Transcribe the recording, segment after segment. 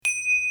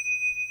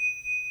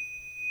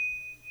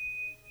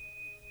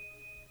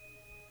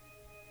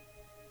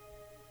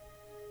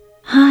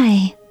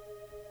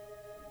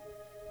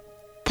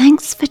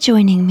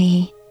joining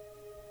me,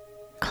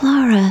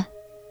 Clara,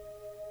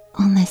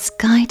 on this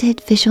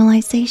guided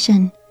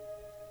visualization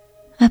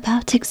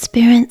about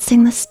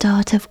experiencing the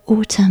start of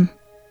autumn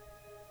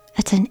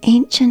at an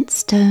ancient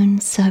stone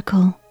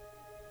circle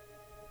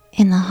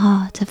in the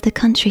heart of the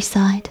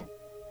countryside.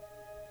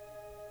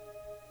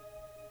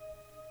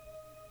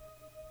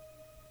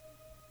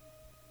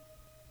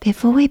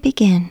 Before we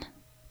begin,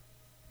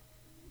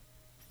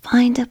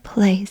 find a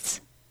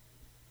place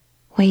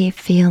where you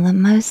feel the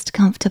most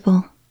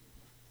comfortable.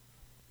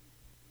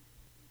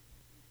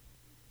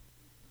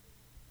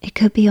 It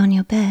could be on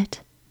your bed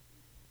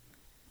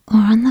or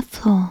on the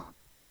floor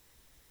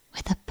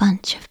with a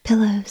bunch of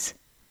pillows.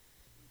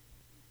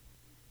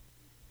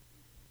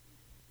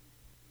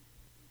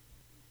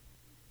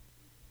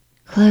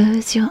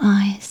 Close your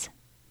eyes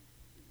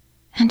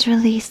and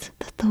release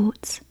the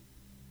thoughts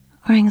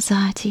or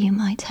anxiety you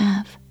might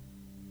have.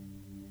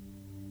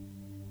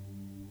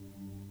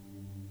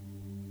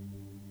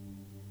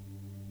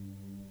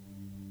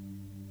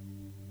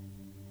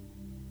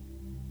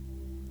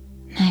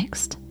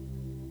 Next,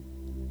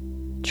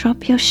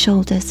 drop your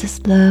shoulders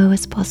as low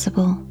as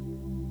possible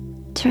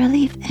to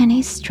relieve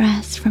any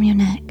stress from your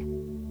neck.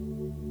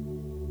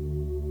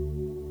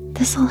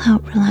 This will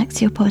help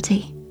relax your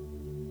body.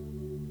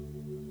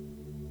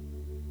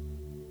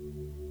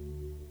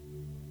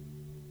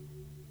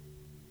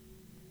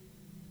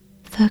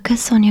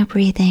 Focus on your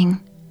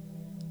breathing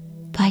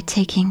by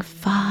taking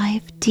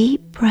 5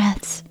 deep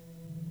breaths.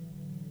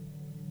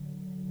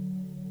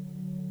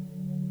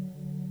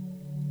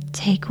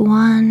 Take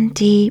 1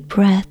 deep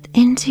breath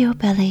into your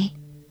belly.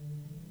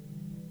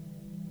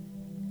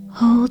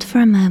 Hold for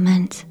a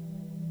moment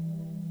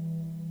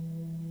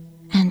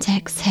and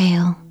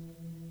exhale.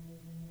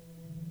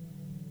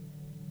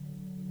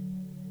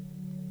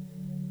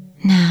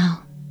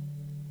 Now,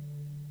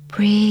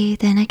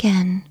 breathe in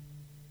again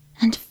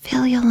and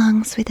fill your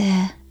lungs with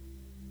air.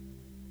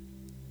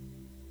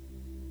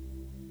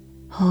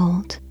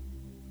 Hold.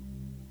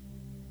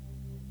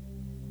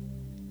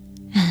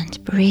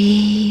 And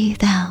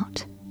breathe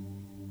out.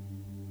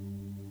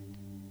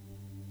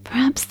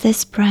 Perhaps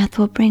this breath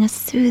will bring a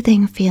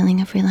soothing feeling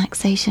of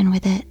relaxation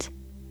with it.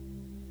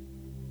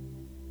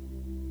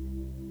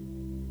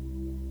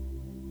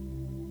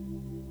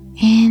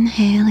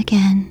 Inhale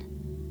again,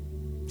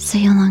 so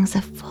your lungs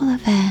are full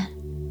of air.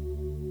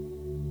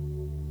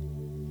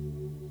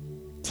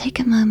 Take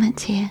a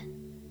moment here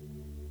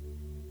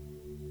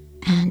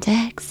and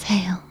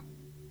exhale.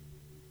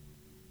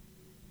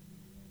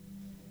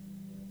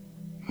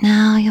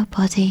 Now your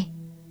body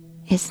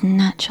is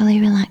naturally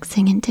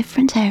relaxing in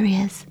different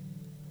areas.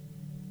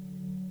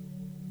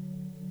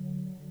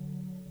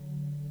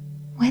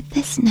 With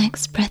this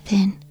next breath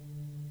in,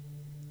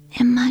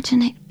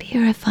 imagine it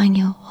purifying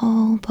your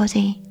whole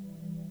body.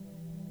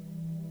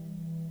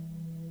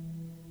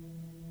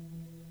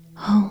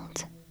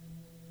 Hold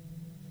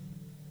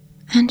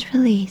and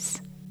release.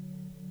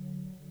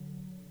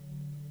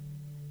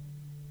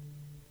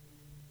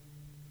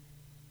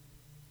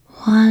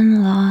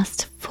 One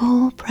last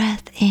full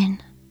breath in.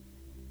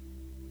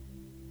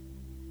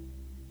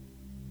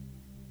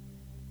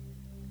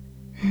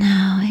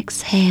 Now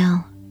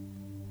exhale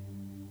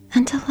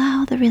and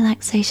allow the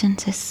relaxation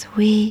to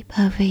sweep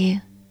over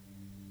you.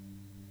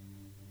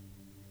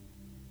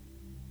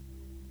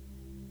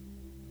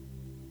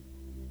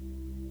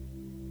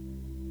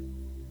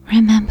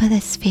 Remember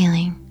this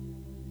feeling,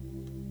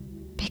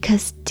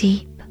 because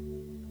deep,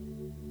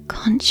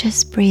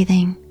 conscious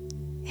breathing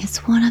is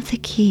one of the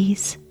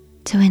keys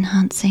to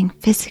enhancing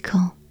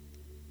physical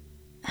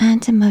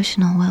and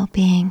emotional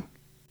well-being.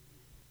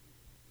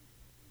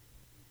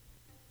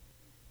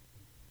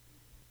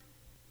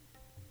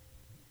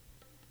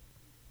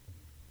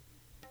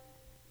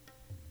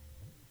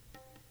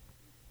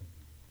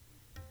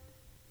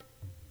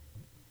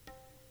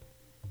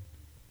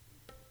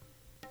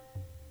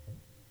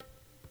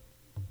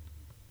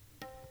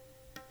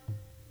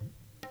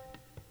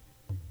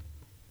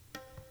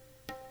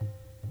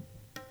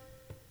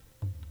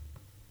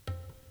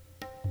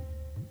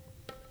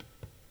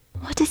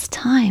 What is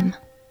time?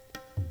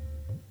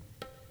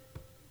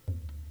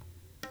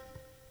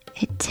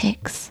 It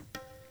ticks,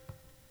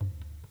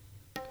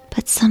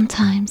 but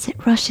sometimes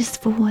it rushes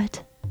forward.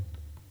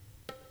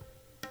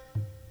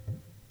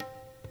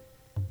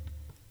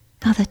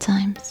 Other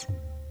times,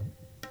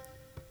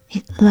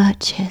 it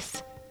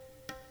lurches.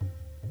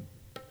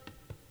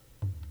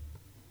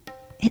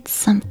 It's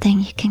something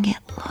you can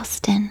get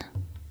lost in.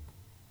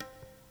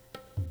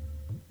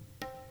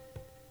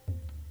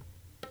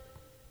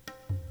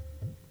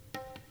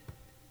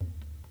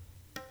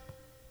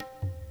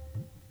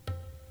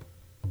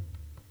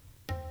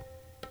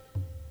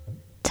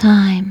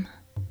 Time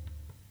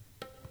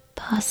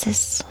passes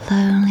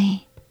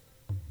slowly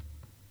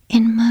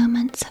in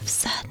moments of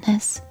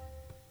sadness.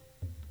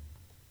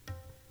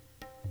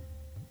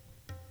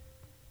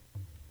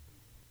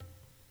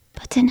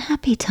 But in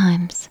happy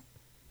times,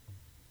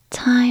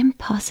 time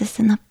passes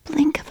in the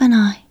blink of an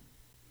eye.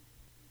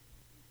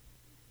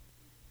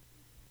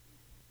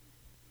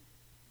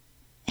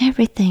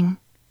 everything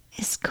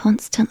is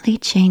constantly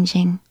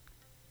changing.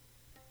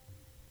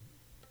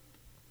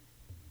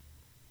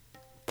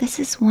 This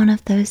is one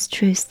of those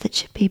truths that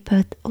should be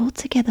both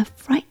altogether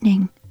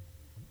frightening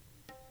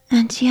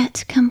and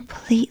yet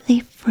completely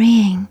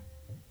freeing.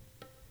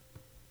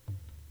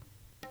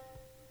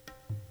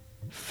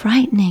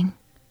 Frightening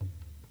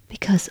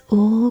because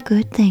all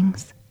good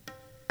things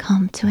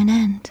come to an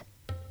end,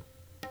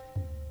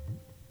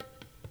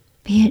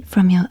 be it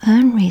from your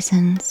own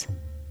reasons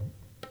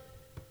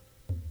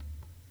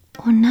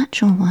or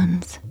natural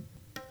ones,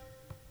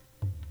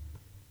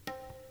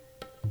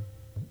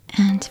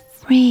 and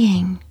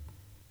freeing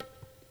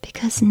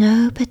because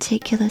no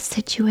particular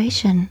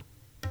situation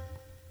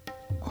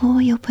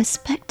or your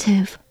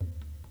perspective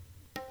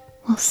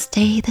will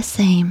stay the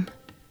same.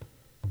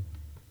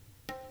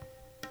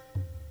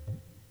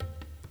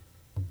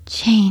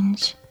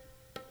 Change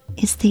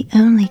is the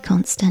only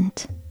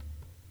constant,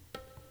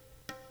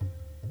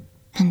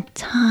 and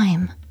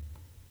time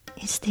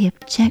is the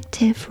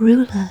objective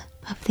ruler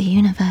of the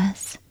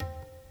universe.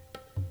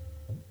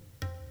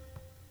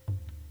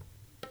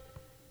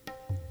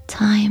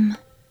 Time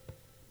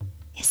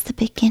is the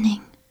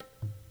beginning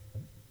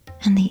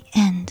and the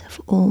end of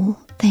all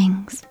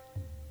things.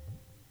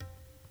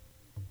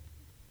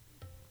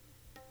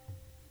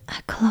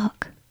 A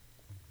clock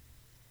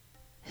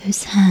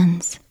whose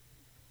hands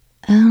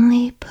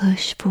only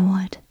push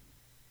forward.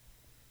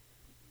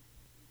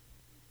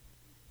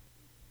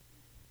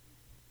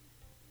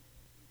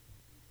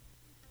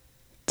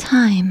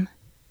 Time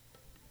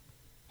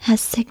has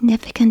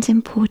significant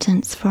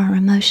importance for our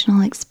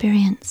emotional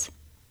experience.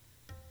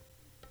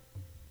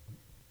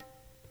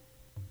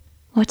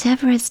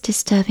 Whatever is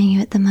disturbing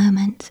you at the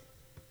moment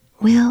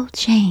will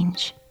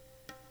change.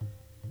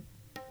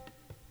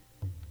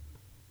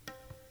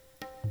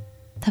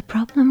 The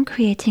problem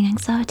creating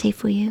anxiety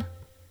for you,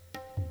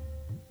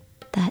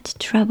 that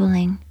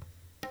troubling,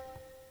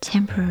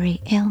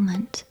 temporary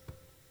ailment,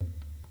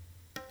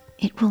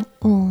 it will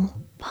all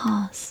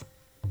pass.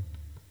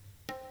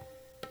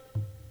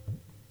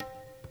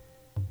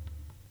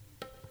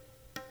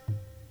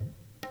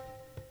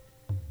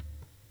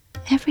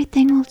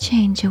 Everything will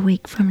change a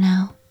week from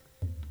now,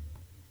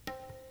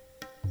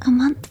 a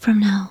month from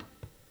now,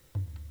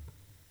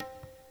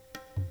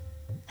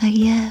 a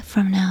year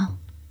from now,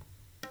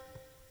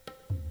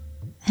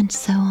 and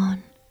so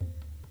on.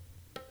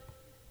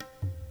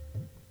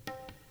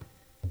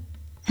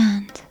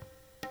 And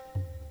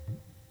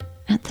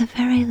at the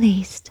very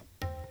least,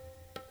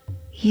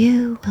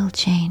 you will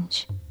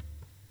change.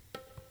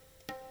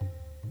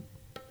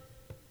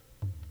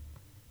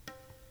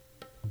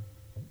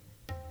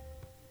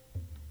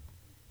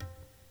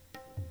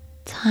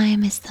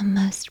 Time is the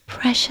most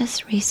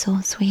precious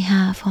resource we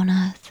have on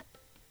earth.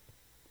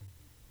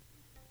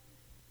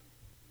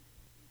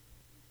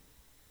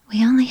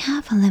 We only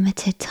have a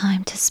limited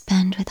time to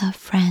spend with our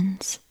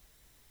friends,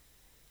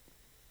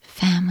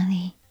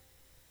 family,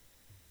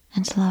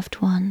 and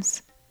loved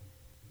ones.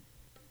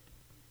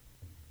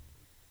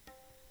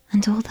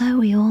 And although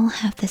we all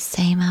have the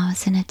same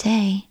hours in a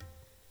day,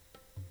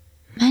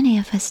 many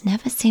of us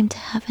never seem to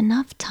have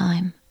enough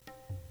time.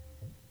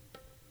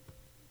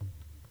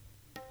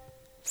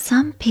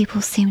 Some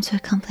people seem to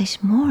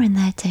accomplish more in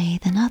their day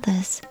than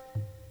others.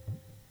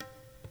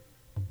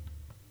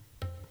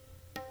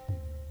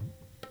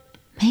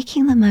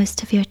 Making the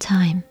most of your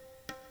time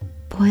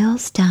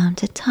boils down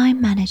to time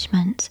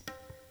management.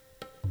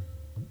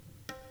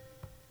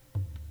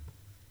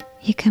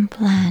 You can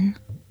plan,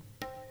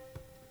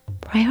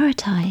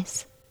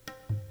 prioritize,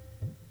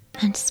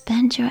 and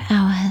spend your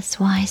hours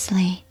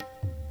wisely.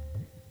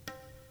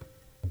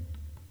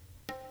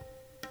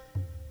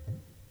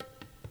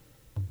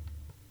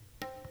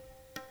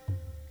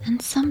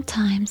 And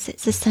sometimes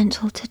it's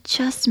essential to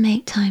just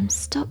make time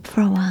stop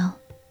for a while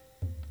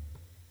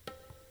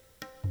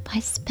by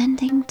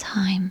spending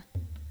time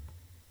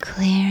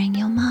clearing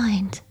your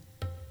mind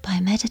by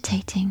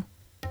meditating.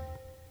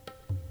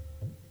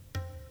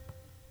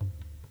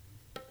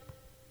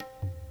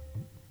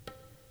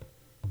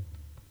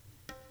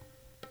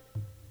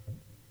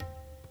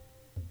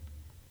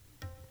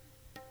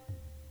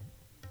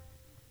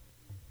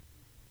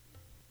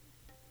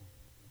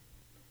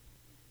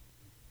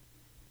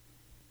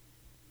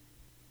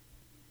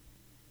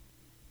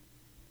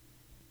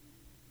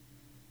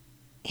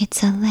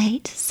 It's a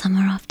late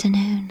summer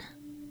afternoon,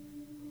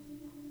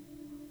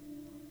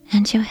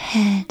 and your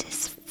head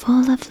is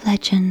full of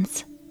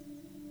legends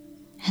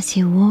as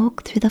you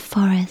walk through the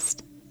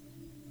forest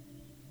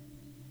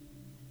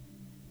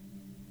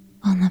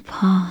on the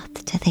path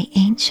to the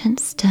ancient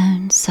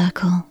stone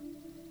circle.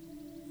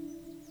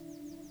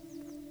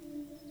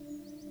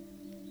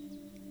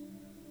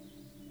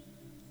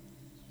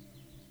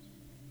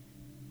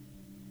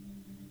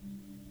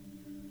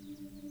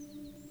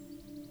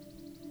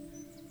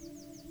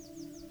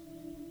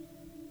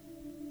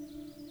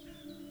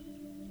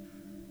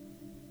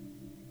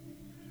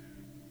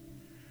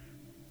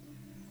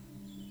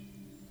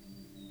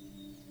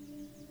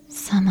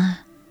 Summer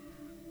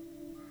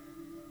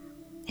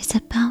is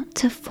about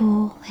to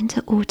fall into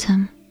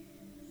autumn,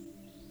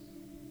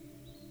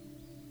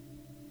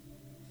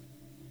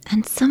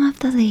 and some of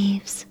the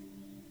leaves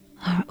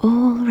are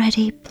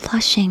already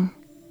blushing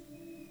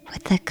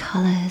with the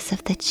colours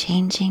of the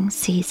changing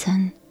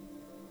season.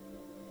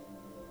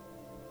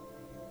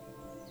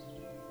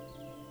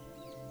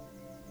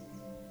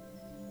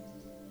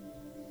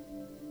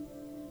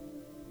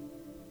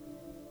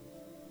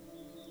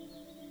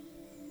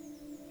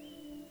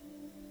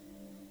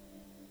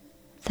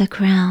 The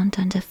ground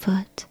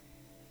underfoot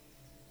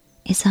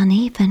is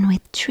uneven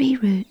with tree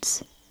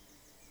roots,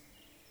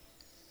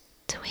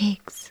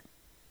 twigs,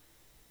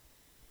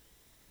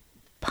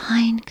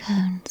 pine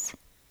cones,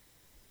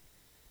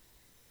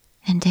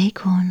 and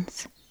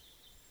acorns.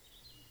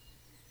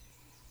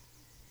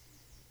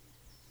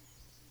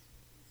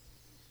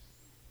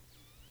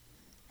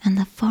 And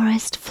the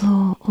forest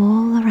floor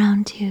all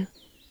around you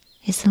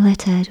is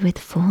littered with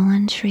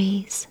fallen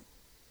trees,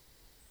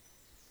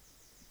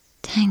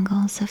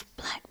 tangles of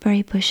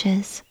blackberry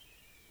bushes,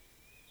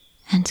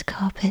 and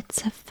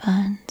carpets of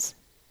ferns.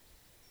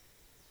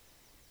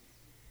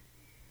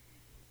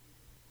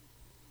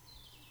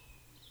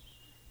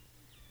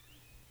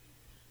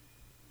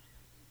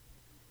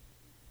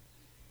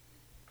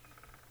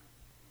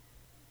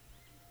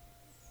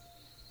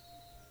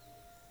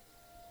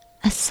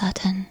 A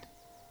sudden,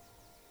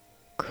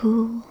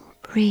 cool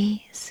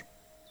breeze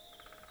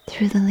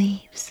through the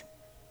leaves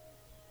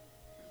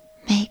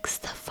makes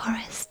the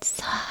forest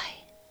sigh.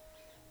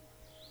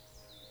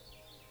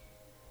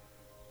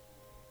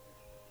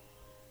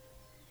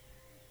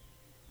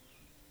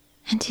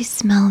 And you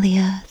smell the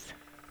earth,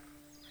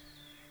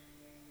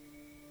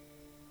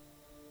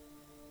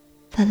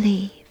 the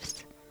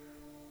leaves,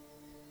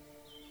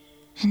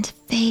 and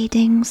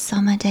fading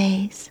summer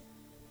days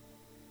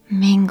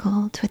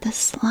mingled with a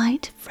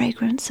slight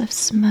fragrance of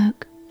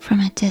smoke from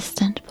a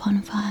distant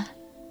bonfire.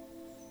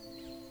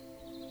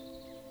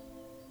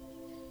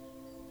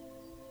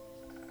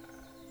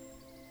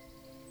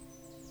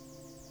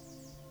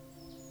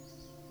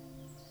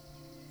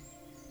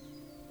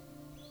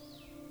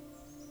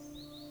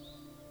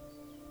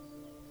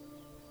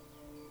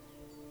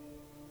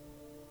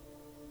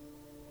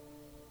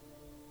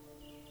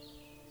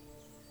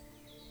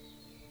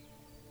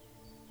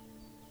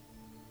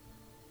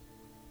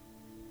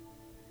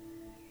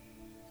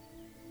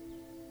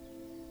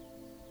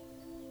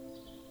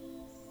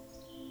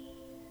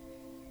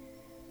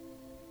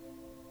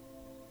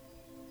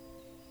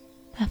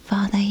 The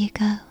farther you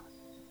go,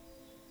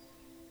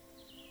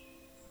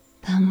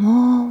 the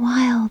more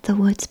wild the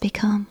woods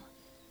become.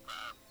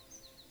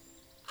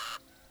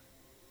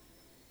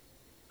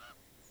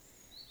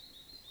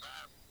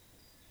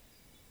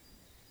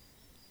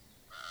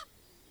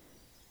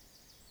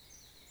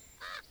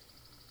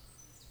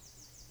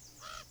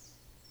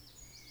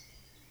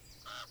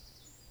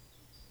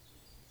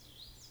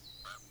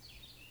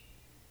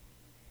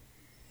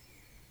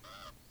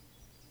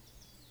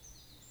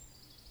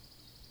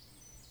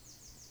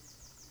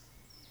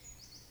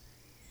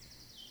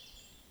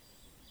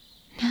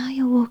 Now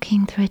you're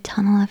walking through a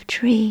tunnel of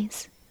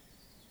trees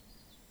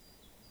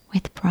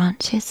with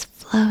branches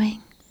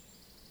flowing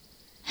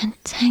and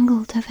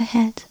tangled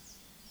overhead.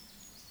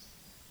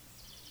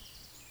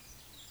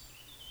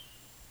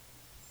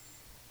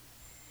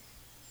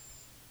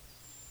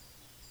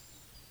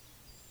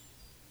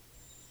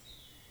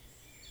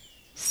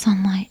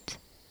 Sunlight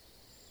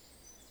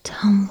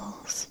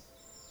tumbles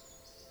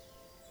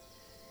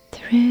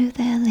through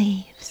their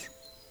leaves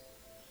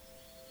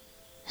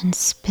and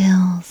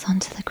spills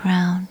onto the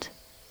ground.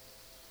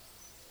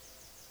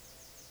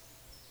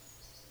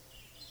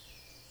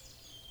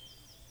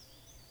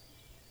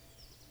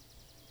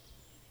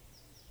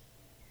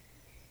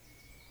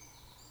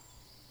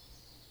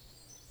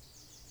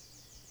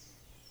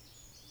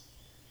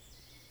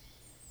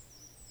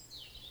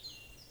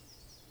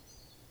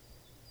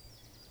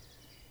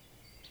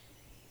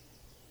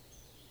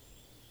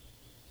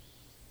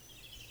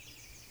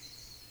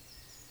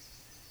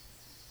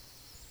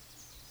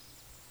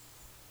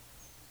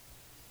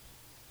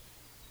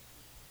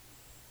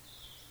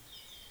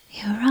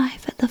 You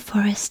arrive at the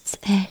forest's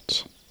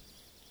edge.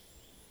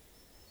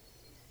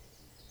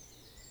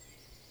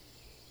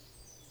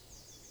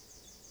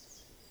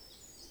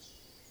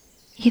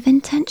 You've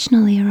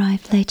intentionally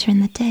arrived later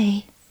in the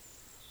day,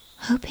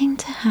 hoping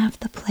to have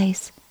the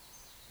place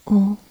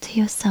all to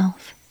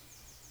yourself.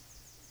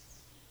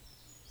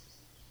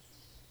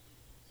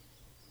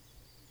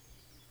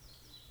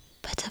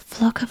 But a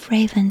flock of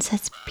ravens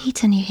has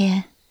beaten you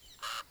here.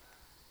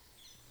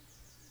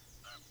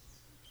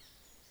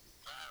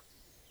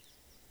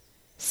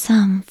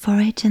 Some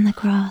forage in the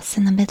grass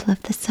in the middle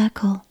of the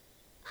circle,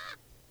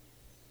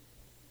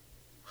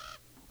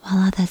 while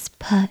others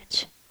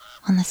perch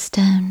on the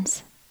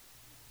stones.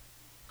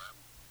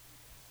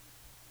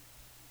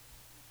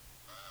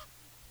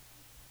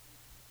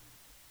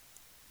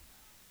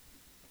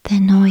 They're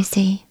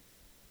noisy,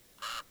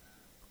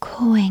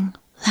 cawing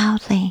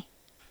loudly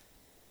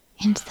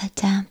into the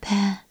damp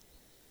air.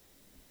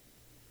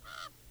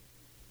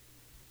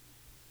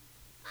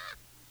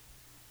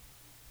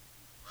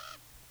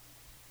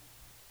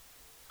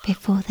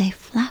 before they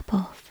flap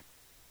off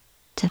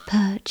to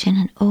perch in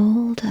an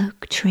old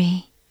oak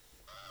tree.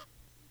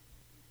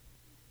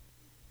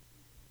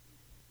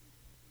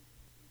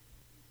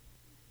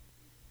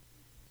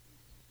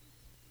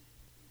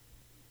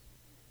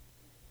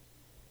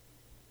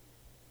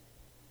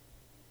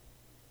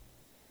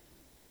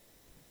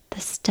 The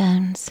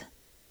stones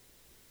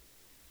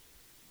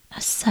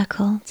are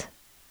circled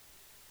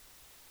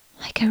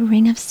like a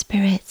ring of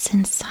spirits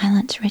in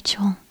silent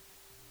ritual.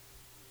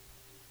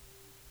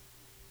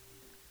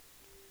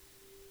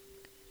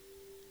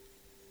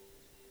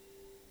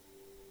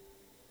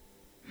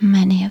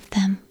 Many of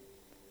them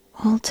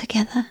all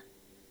together.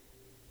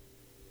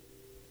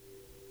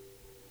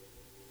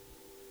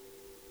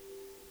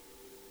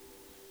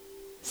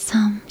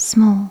 Some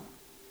small,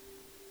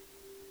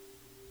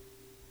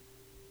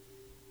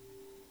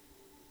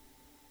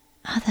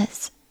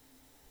 others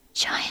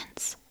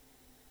giants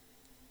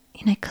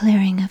in a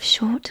clearing of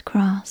short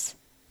grass.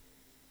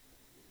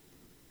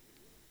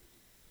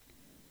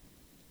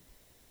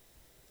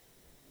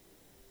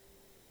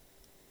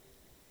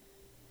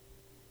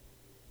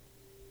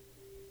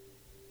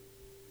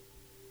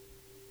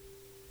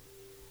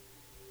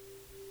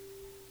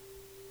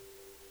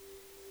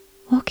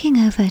 Walking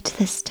over to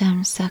the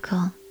stone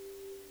circle,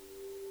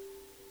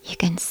 you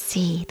can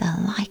see the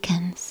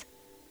lichens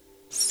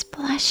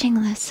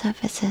splashing their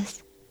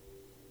surfaces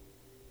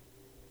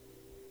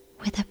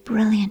with a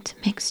brilliant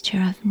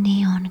mixture of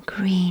neon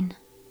green,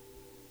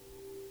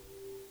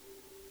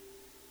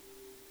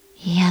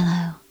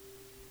 yellow,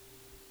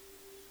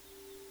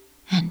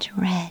 and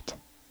red.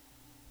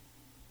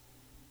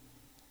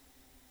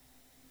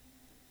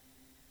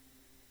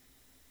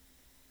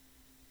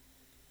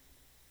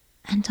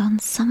 And on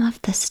some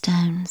of the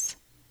stones,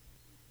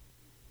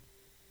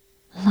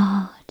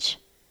 large,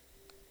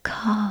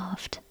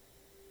 carved,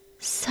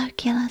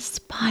 circular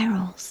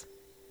spirals,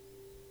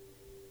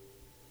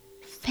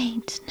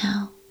 faint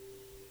now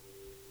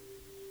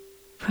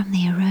from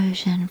the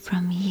erosion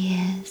from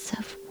years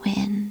of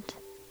wind,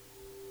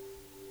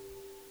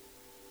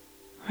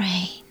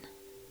 rain,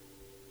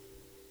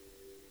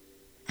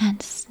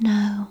 and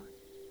snow.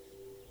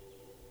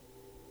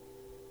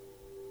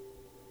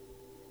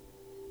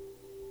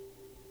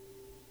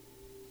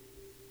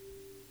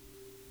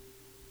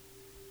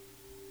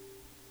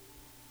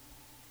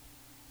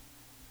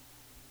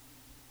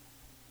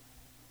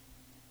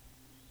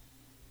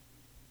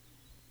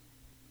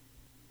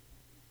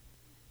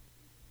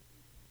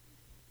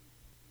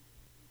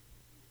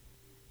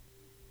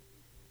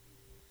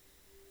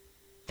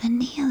 The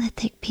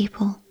Neolithic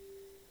people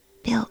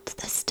built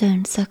the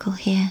stone circle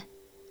here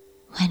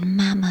when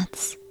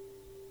mammoths,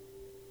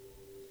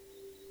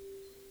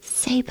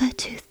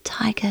 saber-toothed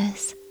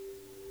tigers,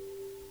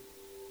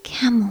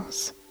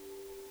 camels,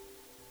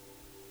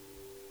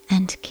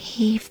 and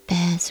cave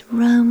bears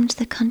roamed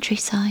the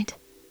countryside.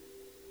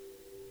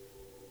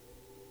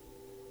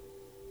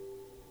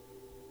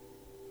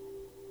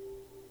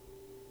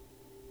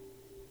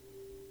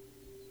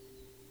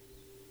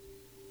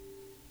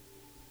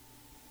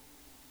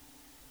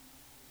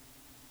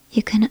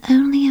 You can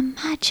only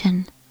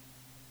imagine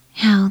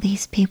how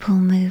these people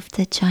moved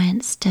the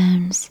giant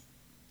stones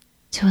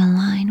to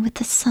align with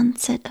the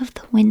sunset of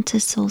the winter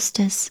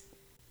solstice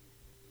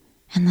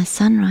and the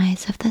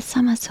sunrise of the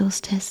summer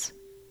solstice.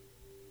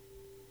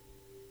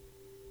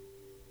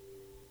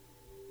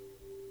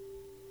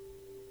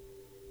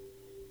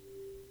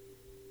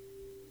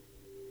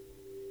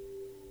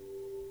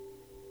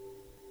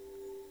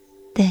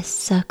 This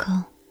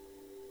circle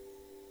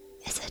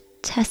is a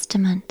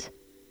testament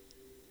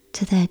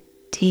to their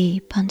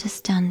deep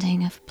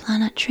understanding of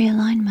planetary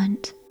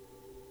alignment,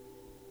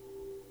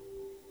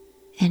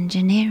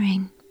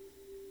 engineering,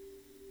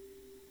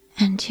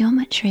 and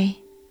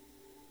geometry.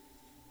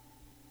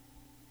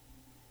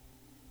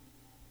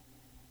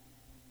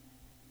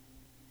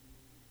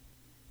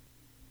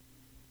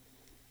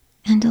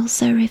 And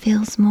also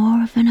reveals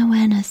more of an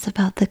awareness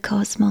about the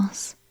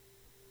cosmos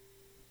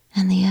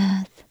and the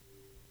earth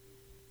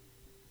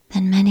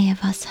than many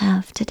of us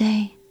have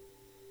today.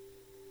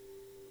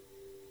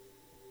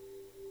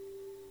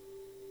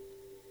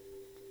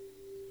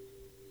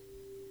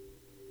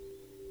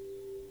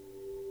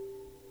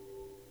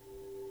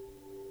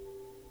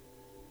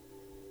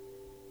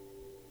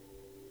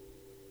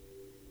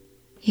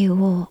 You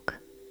walk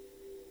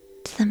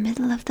to the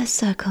middle of the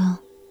circle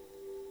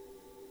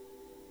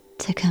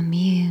to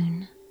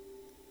commune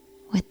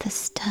with the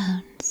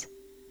stones.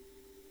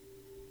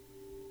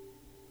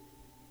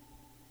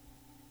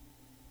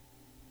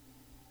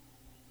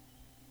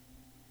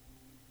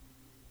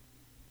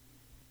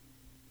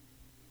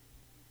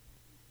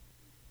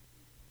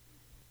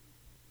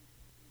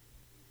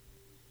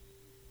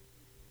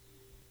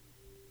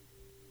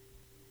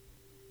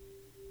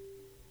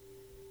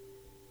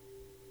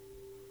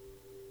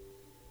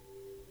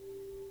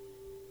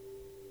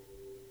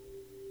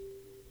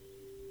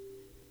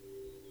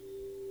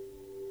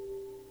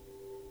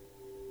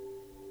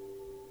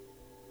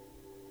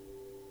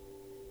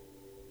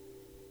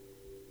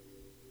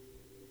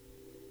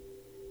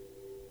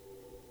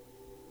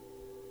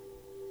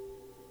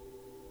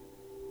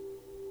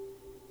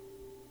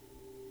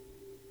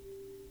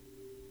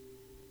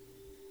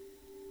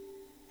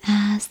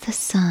 as the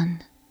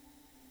sun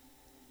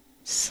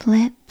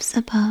slips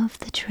above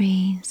the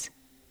trees,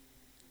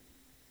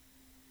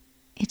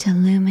 it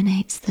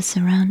illuminates the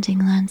surrounding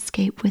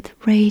landscape with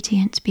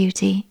radiant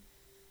beauty.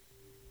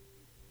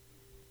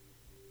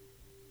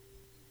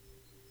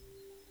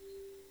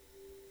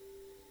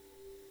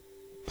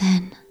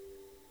 Then,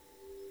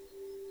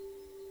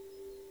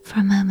 for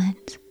a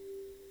moment,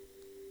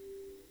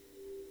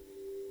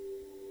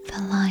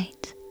 the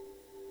light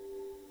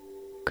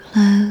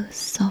glows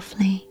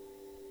softly,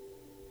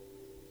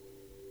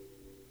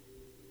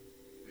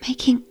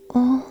 making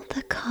all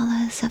the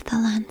colors of the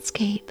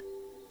landscape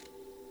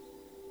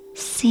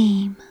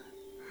seem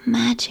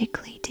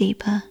magically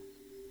deeper.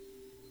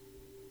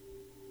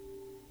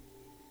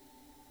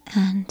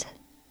 And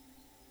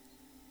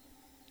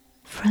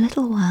for a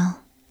little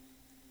while,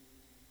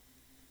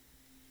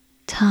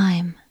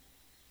 time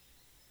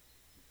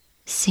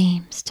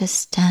seems to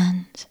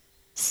stand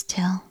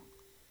still.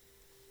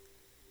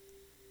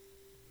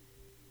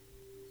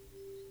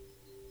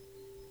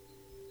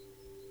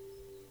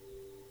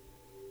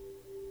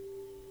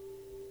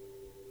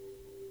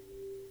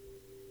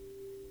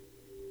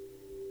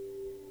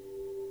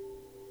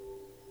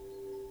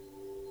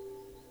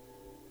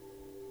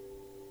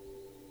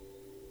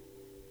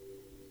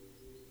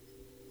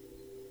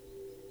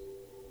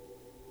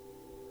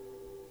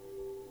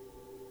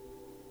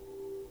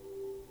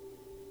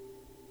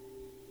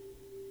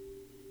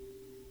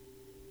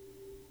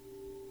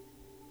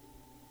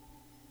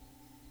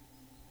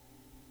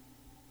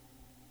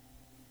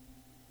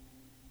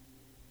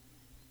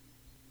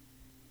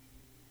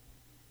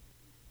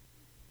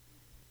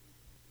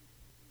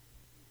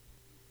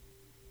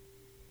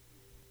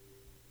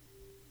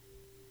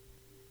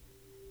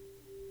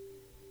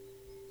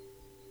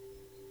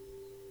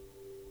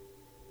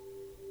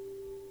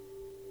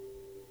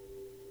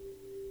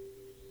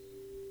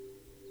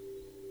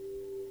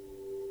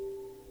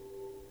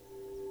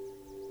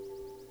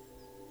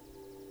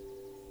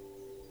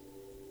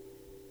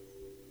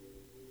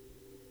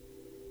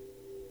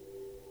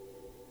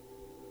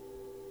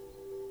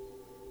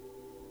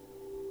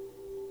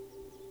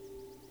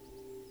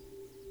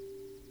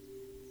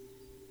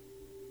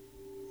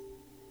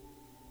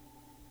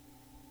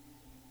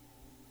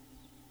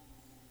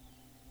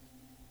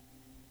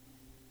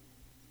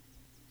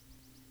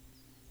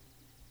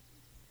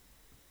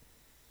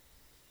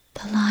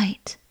 The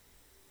light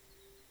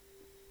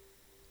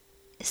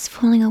is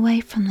falling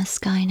away from the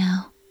sky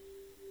now,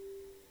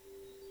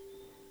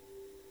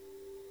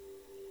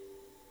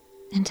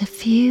 and a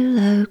few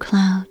low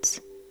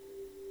clouds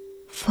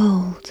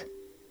fold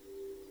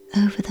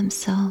over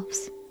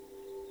themselves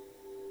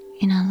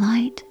in a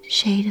light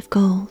shade of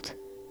gold.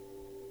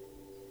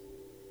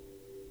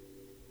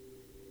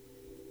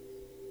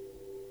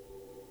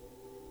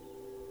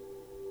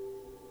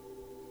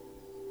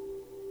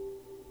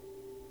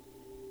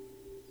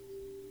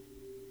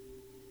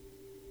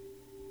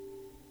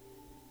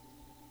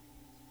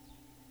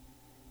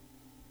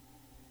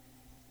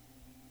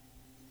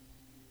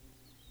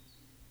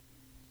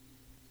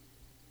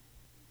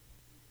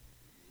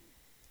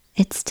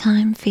 It's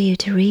time for you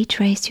to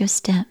retrace your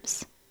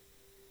steps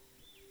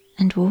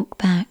and walk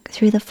back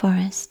through the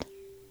forest.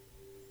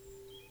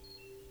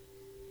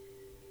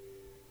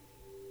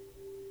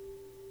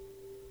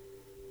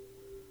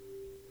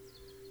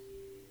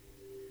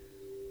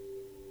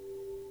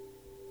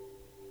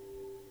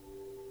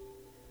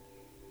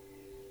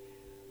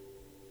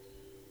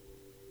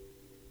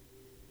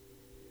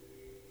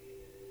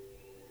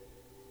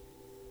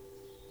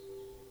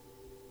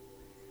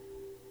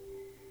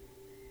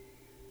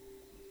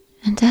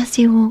 And as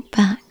you walk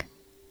back,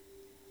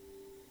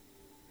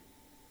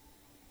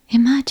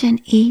 imagine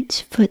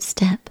each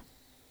footstep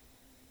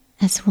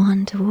as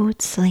one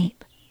towards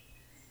sleep.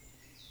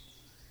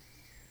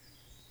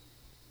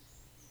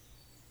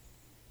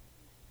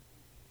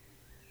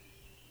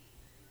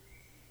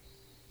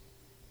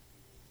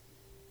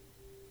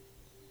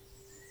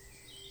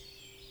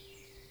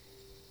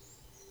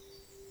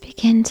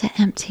 Begin to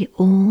empty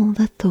all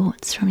the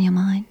thoughts from your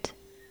mind.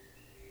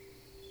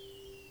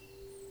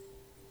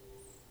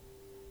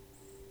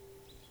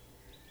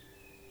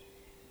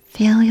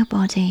 Feel your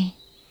body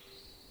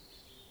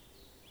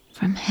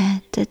from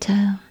head to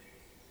toe.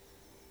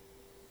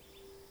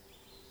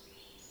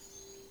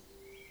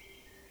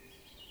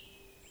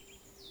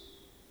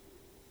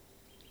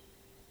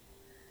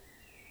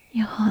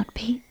 Your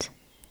heartbeat.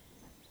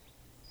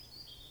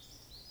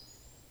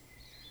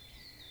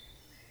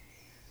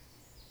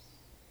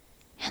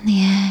 And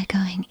the air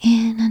going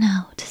in and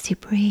out as you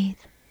breathe.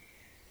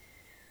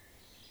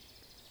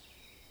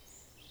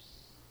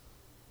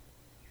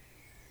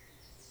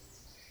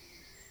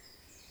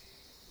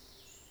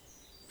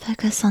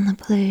 Focus on the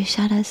blue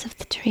shadows of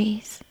the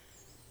trees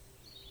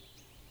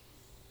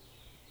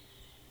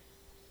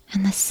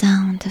and the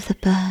sound of the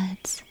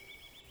birds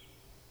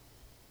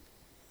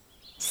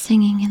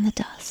singing in the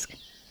dusk.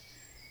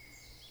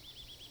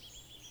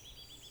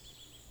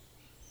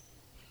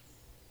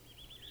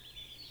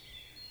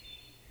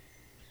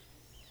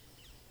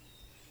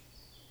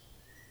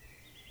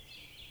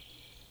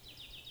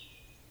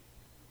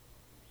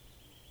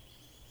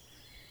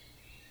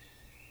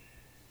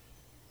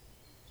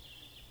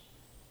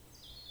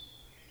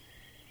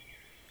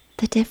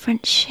 the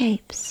different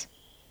shapes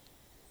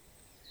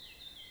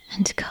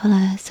and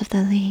colours of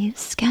the leaves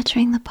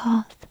scattering the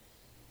path.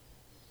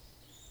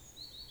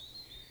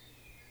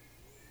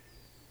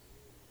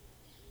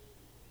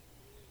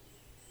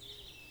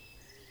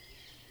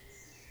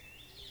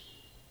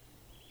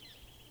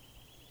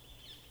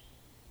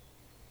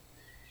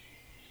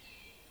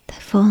 The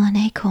fallen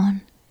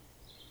acorn,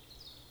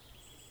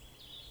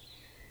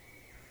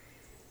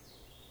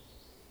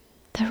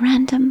 the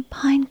random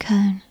pine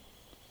cone,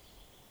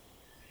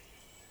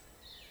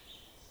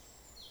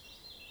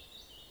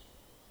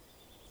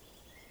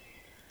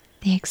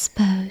 the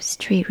exposed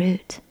tree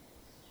root,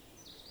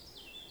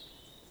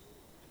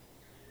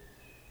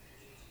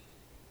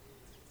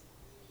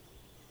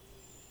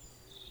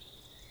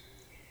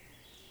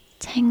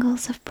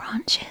 tangles of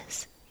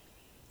branches,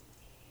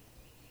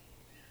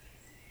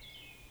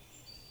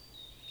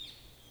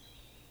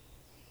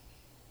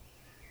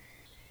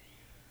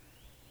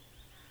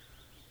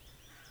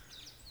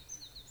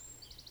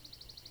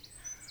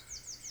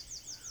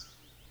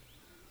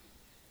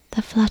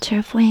 the flutter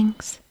of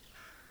wings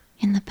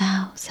in the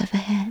boughs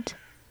overhead.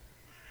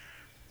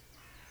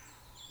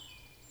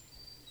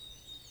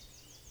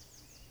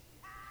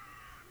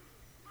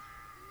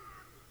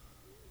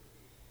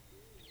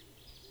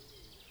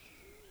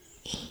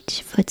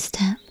 Each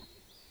footstep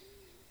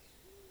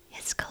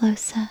is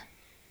closer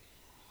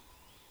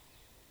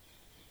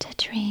to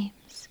dream.